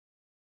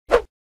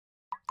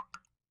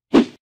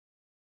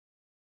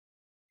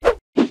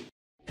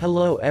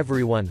Hello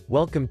everyone,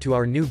 welcome to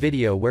our new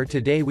video where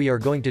today we are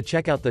going to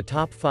check out the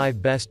top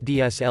 5 best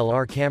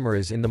DSLR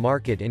cameras in the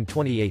market in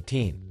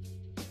 2018.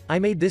 I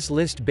made this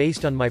list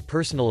based on my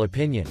personal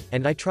opinion,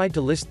 and I tried to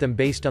list them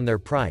based on their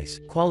price,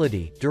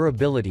 quality,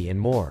 durability and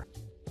more.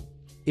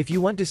 If you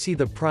want to see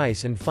the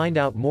price and find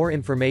out more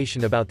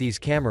information about these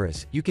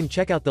cameras, you can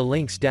check out the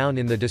links down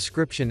in the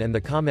description and the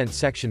comment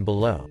section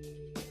below.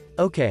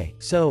 Okay,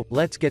 so,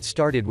 let's get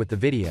started with the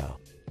video.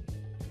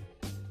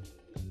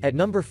 At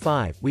number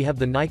 5, we have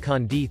the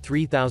Nikon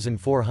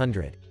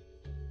D3400.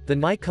 The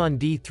Nikon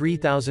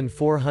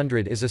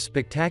D3400 is a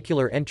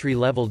spectacular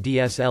entry-level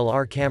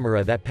DSLR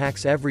camera that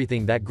packs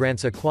everything that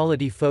grants a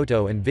quality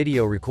photo and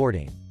video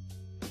recording.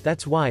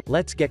 That's why,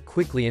 let's get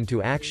quickly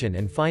into action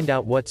and find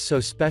out what's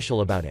so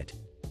special about it.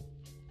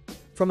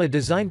 From a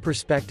design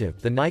perspective,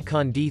 the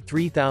Nikon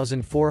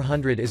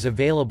D3400 is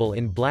available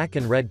in black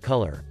and red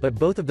color, but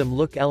both of them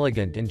look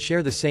elegant and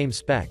share the same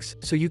specs,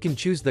 so you can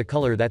choose the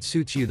color that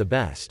suits you the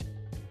best.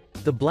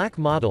 The black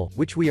model,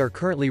 which we are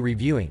currently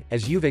reviewing,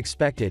 as you've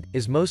expected,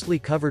 is mostly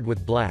covered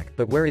with black,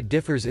 but where it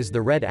differs is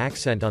the red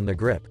accent on the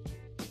grip.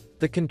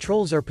 The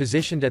controls are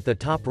positioned at the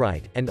top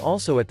right, and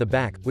also at the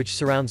back, which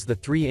surrounds the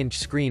 3-inch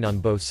screen on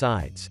both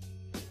sides.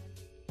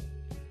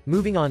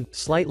 Moving on,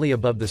 slightly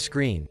above the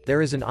screen,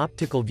 there is an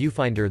optical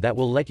viewfinder that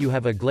will let you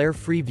have a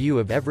glare-free view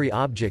of every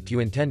object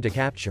you intend to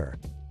capture.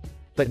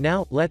 But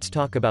now, let's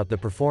talk about the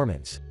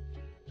performance.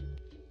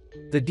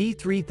 The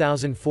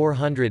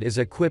D3400 is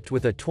equipped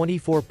with a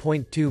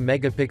 24.2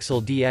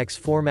 megapixel DX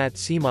format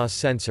CMOS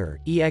sensor,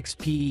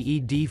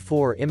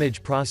 EXPEED4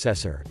 image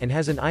processor, and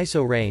has an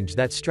ISO range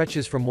that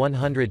stretches from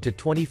 100 to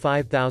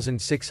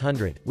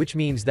 25,600, which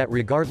means that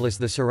regardless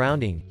the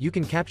surrounding, you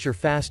can capture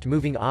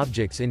fast-moving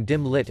objects in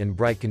dim-lit and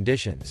bright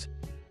conditions.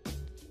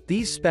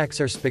 These specs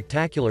are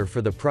spectacular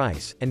for the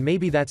price, and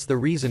maybe that's the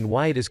reason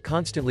why it is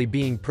constantly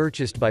being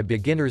purchased by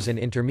beginners and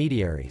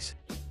intermediaries.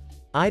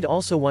 I'd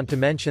also want to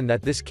mention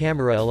that this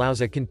camera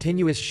allows a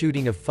continuous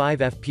shooting of 5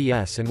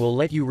 FPS and will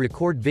let you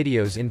record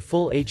videos in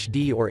full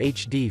HD or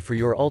HD for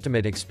your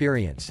ultimate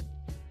experience.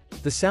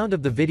 The sound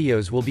of the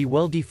videos will be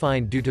well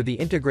defined due to the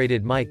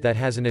integrated mic that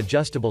has an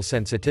adjustable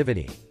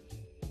sensitivity.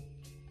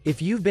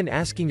 If you've been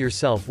asking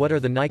yourself what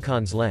are the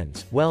Nikon's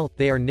lens, well,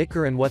 they are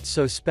Nikkor, and what's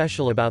so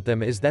special about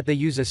them is that they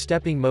use a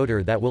stepping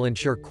motor that will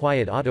ensure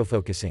quiet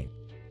autofocusing.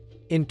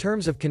 In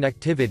terms of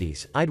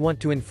connectivities, I'd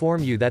want to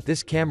inform you that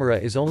this camera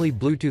is only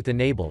Bluetooth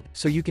enabled,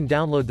 so you can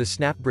download the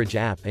SnapBridge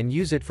app and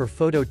use it for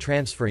photo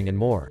transferring and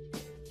more.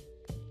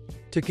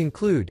 To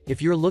conclude,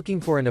 if you're looking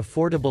for an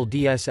affordable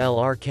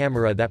DSLR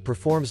camera that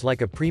performs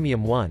like a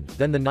premium one,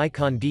 then the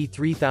Nikon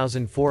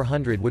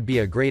D3400 would be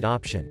a great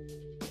option.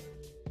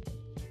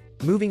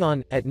 Moving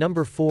on, at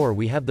number 4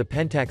 we have the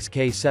Pentax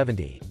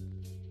K70.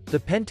 The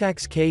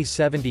Pentax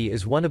K70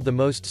 is one of the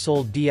most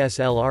sold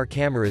DSLR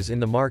cameras in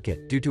the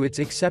market, due to its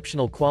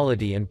exceptional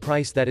quality and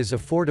price that is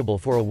affordable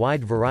for a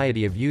wide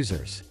variety of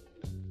users.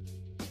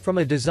 From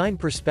a design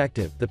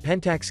perspective, the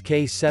Pentax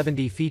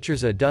K70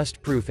 features a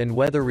dust-proof and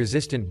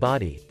weather-resistant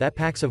body that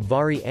packs a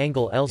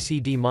vari-angle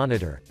LCD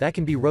monitor that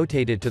can be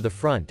rotated to the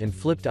front and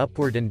flipped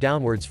upward and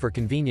downwards for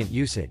convenient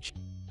usage.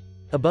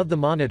 Above the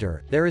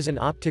monitor, there is an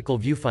optical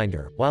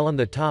viewfinder, while on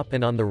the top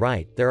and on the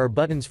right, there are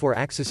buttons for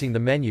accessing the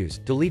menus,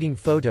 deleting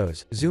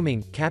photos,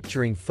 zooming,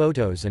 capturing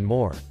photos and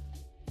more.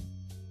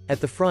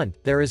 At the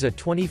front, there is a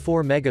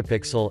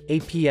 24-megapixel,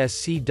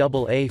 APS-C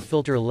AA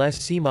filter-less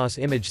CMOS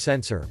image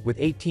sensor, with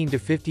 18 to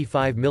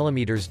 55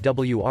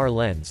 mm WR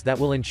lens that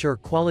will ensure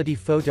quality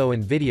photo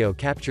and video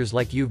captures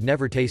like you've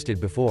never tasted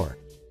before.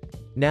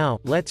 Now,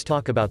 let's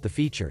talk about the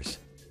features.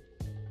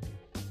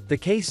 The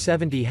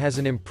K70 has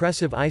an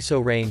impressive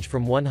ISO range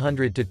from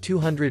 100 to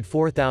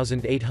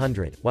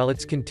 204,800, while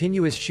its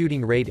continuous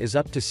shooting rate is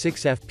up to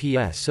 6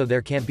 FPS, so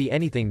there can't be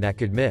anything that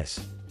could miss.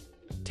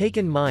 Take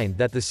in mind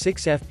that the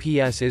 6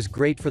 FPS is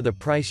great for the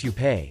price you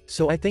pay,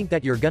 so I think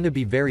that you're gonna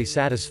be very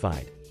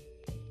satisfied.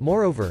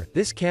 Moreover,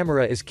 this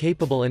camera is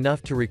capable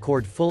enough to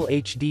record full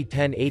HD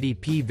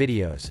 1080p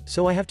videos,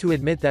 so I have to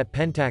admit that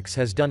Pentax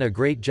has done a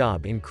great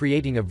job in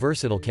creating a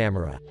versatile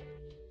camera.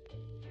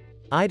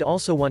 I'd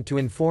also want to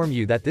inform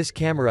you that this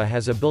camera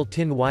has a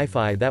built-in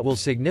Wi-Fi that will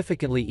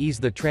significantly ease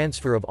the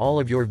transfer of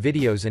all of your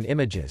videos and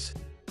images.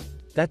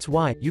 That's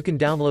why, you can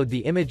download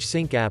the Image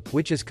Sync app,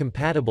 which is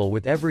compatible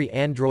with every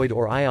Android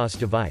or iOS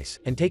device,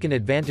 and take an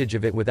advantage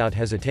of it without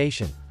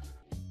hesitation.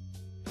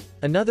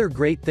 Another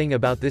great thing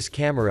about this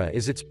camera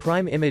is its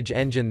prime image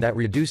engine that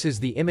reduces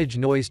the image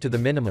noise to the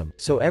minimum,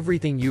 so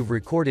everything you've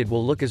recorded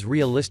will look as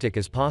realistic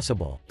as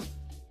possible.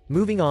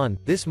 Moving on,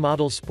 this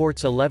model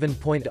sports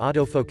 11-point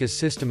autofocus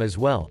system as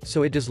well,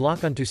 so it does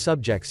lock onto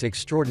subjects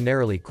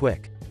extraordinarily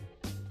quick.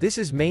 This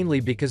is mainly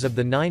because of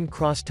the 9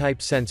 cross-type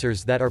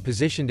sensors that are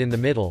positioned in the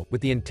middle,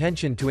 with the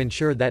intention to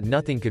ensure that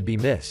nothing could be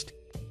missed.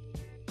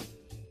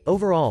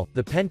 Overall,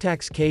 the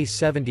Pentax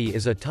K70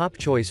 is a top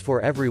choice for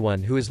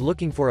everyone who is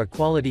looking for a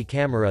quality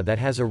camera that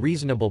has a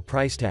reasonable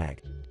price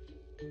tag.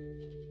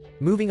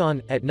 Moving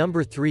on, at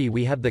number 3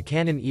 we have the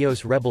Canon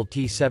EOS REBEL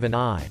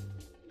T7i.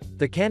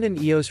 The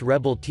Canon EOS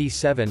REBEL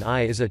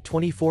T7i is a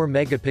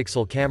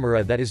 24-megapixel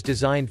camera that is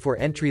designed for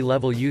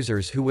entry-level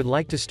users who would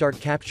like to start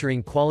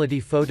capturing quality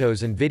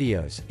photos and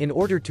videos, in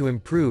order to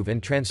improve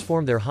and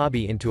transform their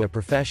hobby into a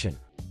profession.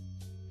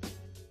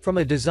 From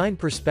a design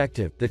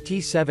perspective, the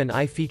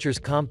T7i features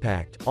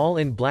compact,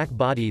 all-in-black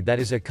body that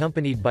is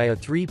accompanied by a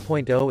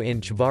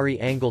 3.0-inch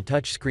vari-angle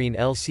touchscreen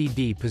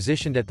LCD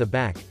positioned at the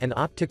back, an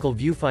optical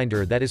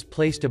viewfinder that is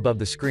placed above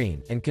the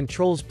screen, and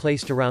controls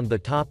placed around the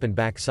top and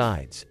back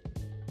sides.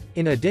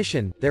 In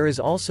addition, there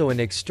is also an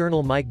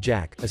external mic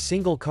jack, a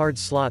single card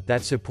slot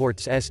that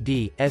supports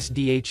SD,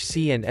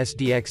 SDHC and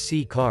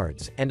SDXC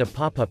cards, and a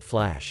pop-up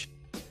flash.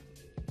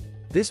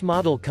 This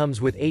model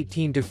comes with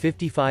 18 to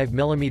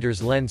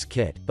 55mm lens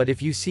kit, but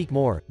if you seek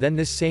more, then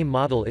this same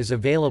model is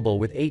available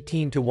with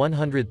 18 to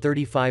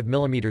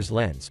 135mm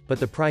lens, but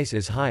the price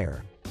is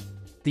higher.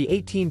 The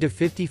 18 to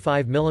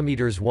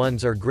 55mm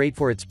ones are great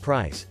for its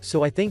price,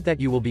 so I think that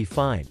you will be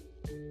fine.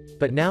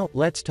 But now,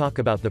 let's talk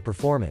about the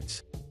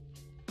performance.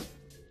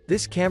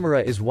 This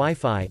camera is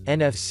Wi-Fi,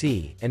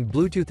 NFC, and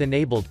Bluetooth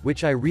enabled,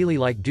 which I really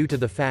like due to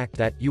the fact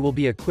that you will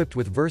be equipped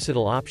with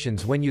versatile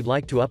options when you'd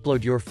like to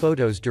upload your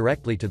photos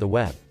directly to the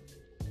web.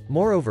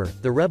 Moreover,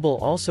 the Rebel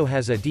also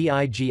has a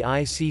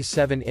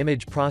DIGIC7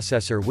 image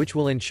processor which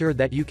will ensure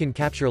that you can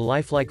capture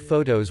lifelike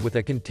photos with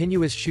a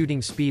continuous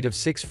shooting speed of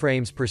 6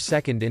 frames per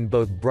second in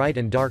both bright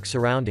and dark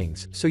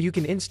surroundings, so you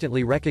can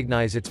instantly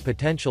recognize its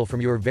potential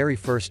from your very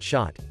first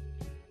shot.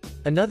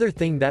 Another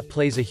thing that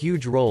plays a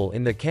huge role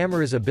in the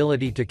camera's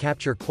ability to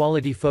capture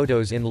quality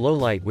photos in low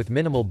light with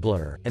minimal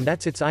blur, and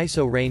that's its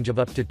ISO range of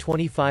up to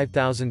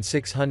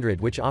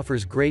 25,600, which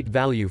offers great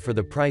value for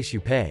the price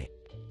you pay.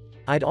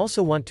 I'd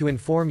also want to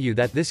inform you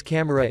that this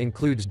camera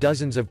includes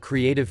dozens of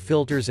creative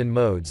filters and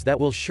modes that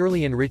will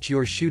surely enrich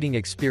your shooting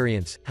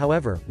experience,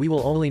 however, we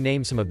will only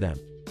name some of them.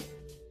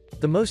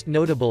 The most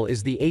notable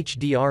is the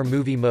HDR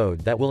movie mode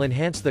that will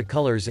enhance the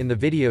colors in the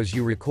videos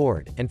you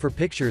record, and for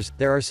pictures,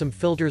 there are some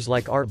filters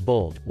like Art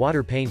Bold,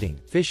 Water Painting,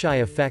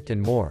 Fisheye Effect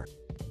and more.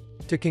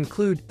 To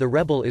conclude, the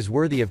Rebel is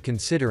worthy of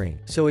considering,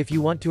 so if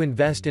you want to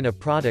invest in a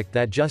product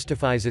that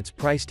justifies its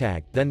price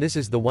tag, then this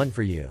is the one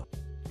for you.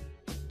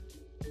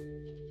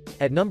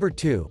 At number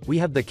 2, we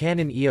have the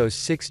Canon EOS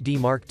 6D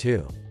Mark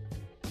II.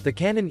 The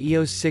Canon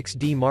EOS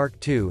 6D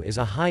Mark II is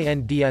a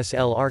high-end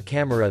DSLR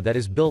camera that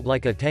is built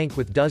like a tank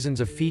with dozens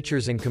of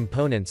features and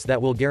components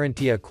that will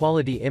guarantee a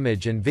quality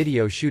image and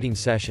video shooting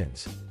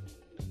sessions.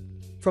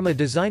 From a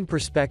design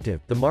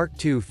perspective, the Mark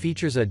II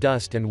features a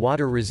dust and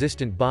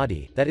water-resistant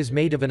body that is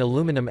made of an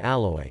aluminum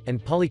alloy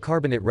and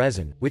polycarbonate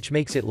resin, which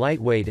makes it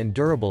lightweight and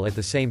durable at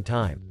the same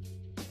time.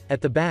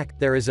 At the back,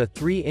 there is a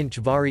 3-inch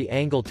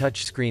vari-angle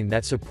touchscreen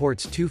that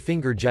supports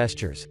 2-finger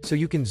gestures, so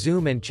you can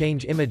zoom and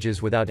change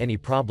images without any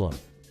problem.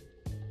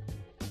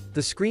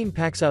 The screen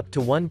packs up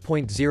to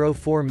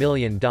 1.04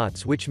 million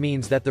dots, which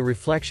means that the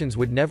reflections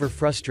would never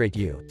frustrate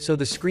you, so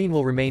the screen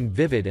will remain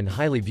vivid and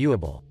highly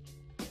viewable.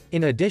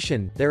 In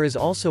addition, there is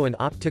also an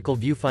optical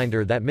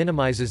viewfinder that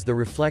minimizes the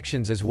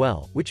reflections as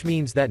well, which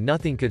means that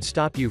nothing could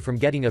stop you from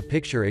getting a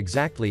picture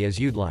exactly as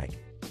you'd like.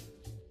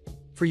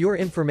 For your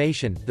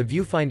information, the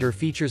viewfinder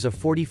features a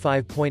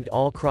 45-point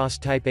all-cross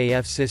Type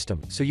AF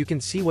system, so you can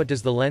see what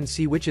does the lens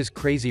see, which is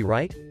crazy,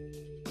 right?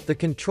 The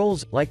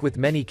controls, like with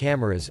many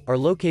cameras, are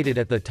located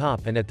at the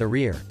top and at the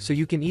rear, so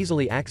you can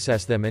easily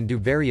access them and do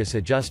various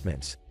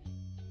adjustments.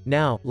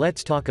 Now,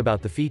 let's talk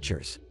about the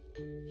features.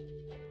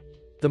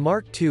 The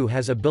Mark II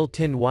has a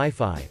built-in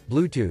Wi-Fi,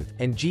 Bluetooth,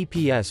 and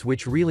GPS,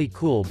 which really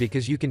cool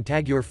because you can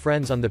tag your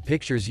friends on the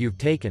pictures you've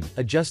taken,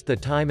 adjust the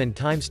time and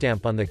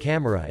timestamp on the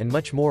camera and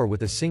much more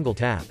with a single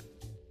tap.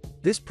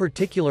 This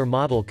particular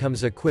model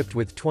comes equipped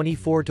with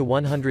 24 to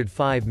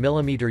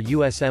 105mm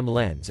USM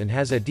lens and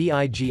has a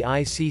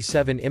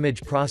DIGIC7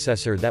 image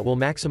processor that will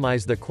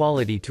maximize the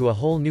quality to a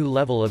whole new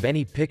level of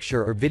any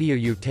picture or video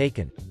you've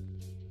taken.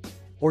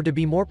 Or to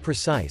be more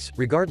precise,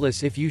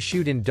 regardless if you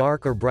shoot in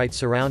dark or bright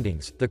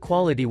surroundings, the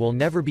quality will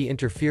never be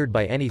interfered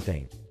by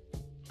anything.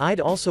 I'd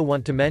also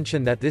want to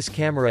mention that this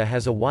camera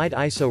has a wide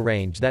ISO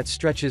range that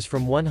stretches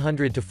from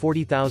 100 to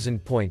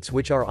 40,000 points,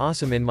 which are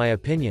awesome in my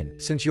opinion,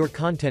 since your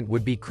content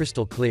would be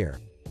crystal clear.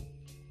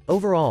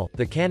 Overall,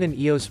 the Canon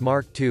EOS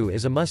Mark II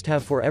is a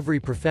must-have for every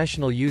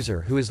professional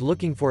user who is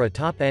looking for a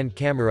top-end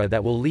camera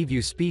that will leave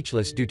you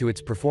speechless due to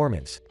its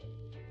performance.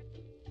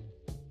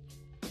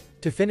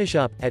 To finish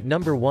up, at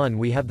number 1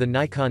 we have the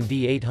Nikon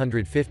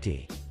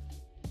D850.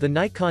 The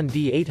Nikon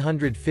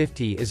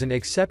D850 is an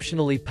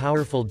exceptionally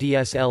powerful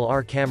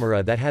DSLR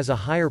camera that has a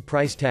higher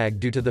price tag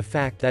due to the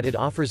fact that it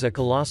offers a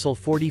colossal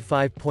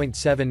 45.7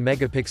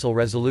 megapixel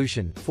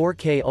resolution,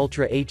 4K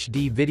Ultra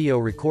HD video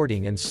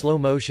recording and slow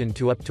motion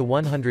to up to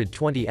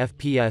 120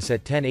 FPS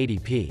at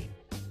 1080p.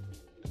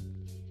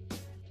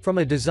 From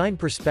a design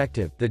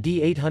perspective, the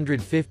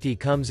D850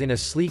 comes in a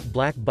sleek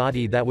black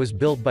body that was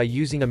built by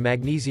using a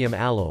magnesium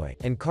alloy,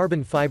 and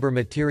carbon fiber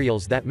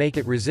materials that make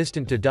it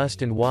resistant to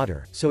dust and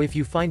water, so if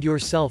you find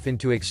yourself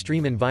into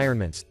extreme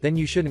environments, then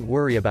you shouldn't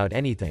worry about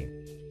anything.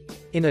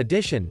 In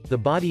addition, the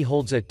body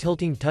holds a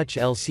tilting touch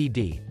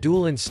LCD,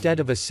 dual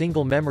instead of a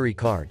single memory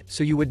card,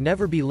 so you would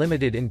never be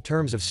limited in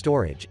terms of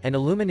storage, and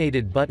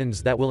illuminated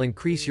buttons that will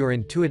increase your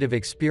intuitive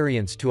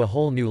experience to a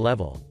whole new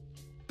level.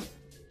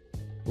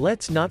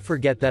 Let's not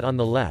forget that on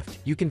the left,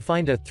 you can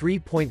find a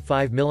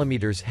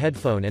 3.5mm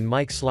headphone and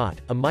mic slot,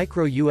 a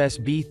micro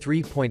USB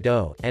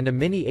 3.0, and a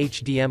mini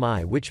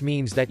HDMI, which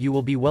means that you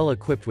will be well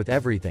equipped with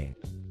everything.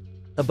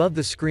 Above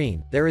the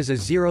screen, there is a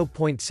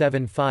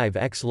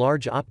 0.75x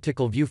large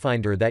optical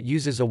viewfinder that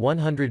uses a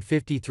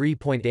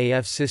 153-point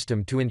AF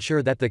system to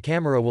ensure that the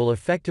camera will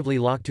effectively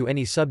lock to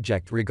any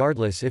subject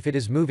regardless if it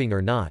is moving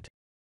or not.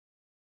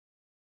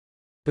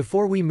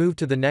 Before we move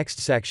to the next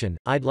section,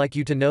 I'd like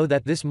you to know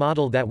that this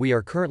model that we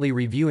are currently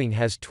reviewing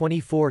has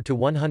 24 to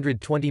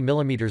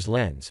 120mm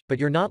lens, but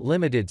you're not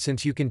limited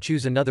since you can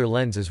choose another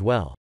lens as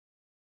well.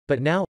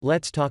 But now,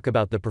 let's talk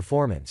about the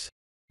performance.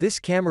 This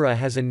camera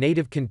has a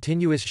native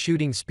continuous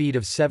shooting speed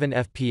of 7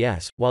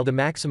 fps, while the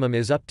maximum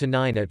is up to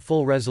 9 at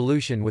full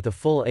resolution with a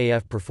full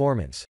AF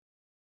performance.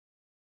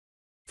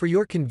 For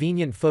your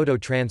convenient photo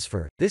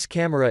transfer, this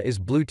camera is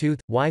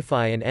Bluetooth,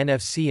 Wi-Fi and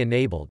NFC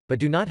enabled, but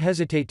do not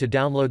hesitate to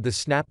download the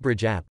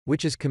SnapBridge app,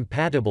 which is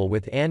compatible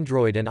with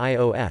Android and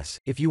iOS,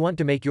 if you want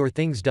to make your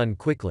things done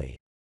quickly.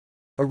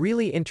 A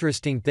really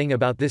interesting thing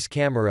about this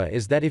camera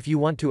is that if you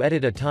want to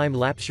edit a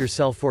time-lapse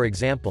yourself for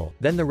example,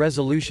 then the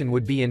resolution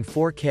would be in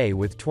 4K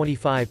with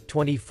 25,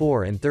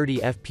 24 and 30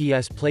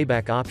 fps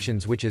playback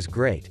options, which is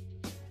great.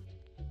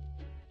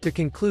 To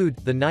conclude,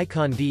 the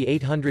Nikon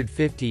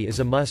D850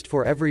 is a must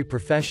for every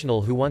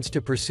professional who wants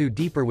to pursue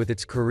deeper with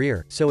its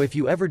career, so if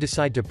you ever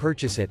decide to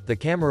purchase it, the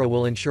camera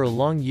will ensure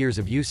long years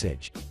of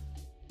usage.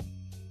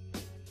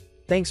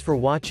 Thanks for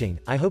watching,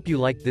 I hope you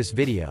liked this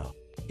video.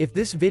 If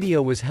this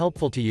video was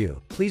helpful to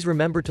you, please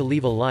remember to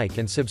leave a like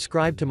and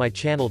subscribe to my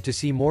channel to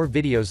see more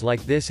videos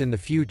like this in the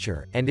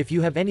future, and if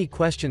you have any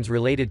questions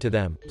related to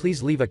them,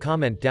 please leave a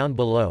comment down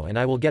below and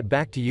I will get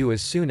back to you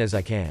as soon as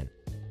I can.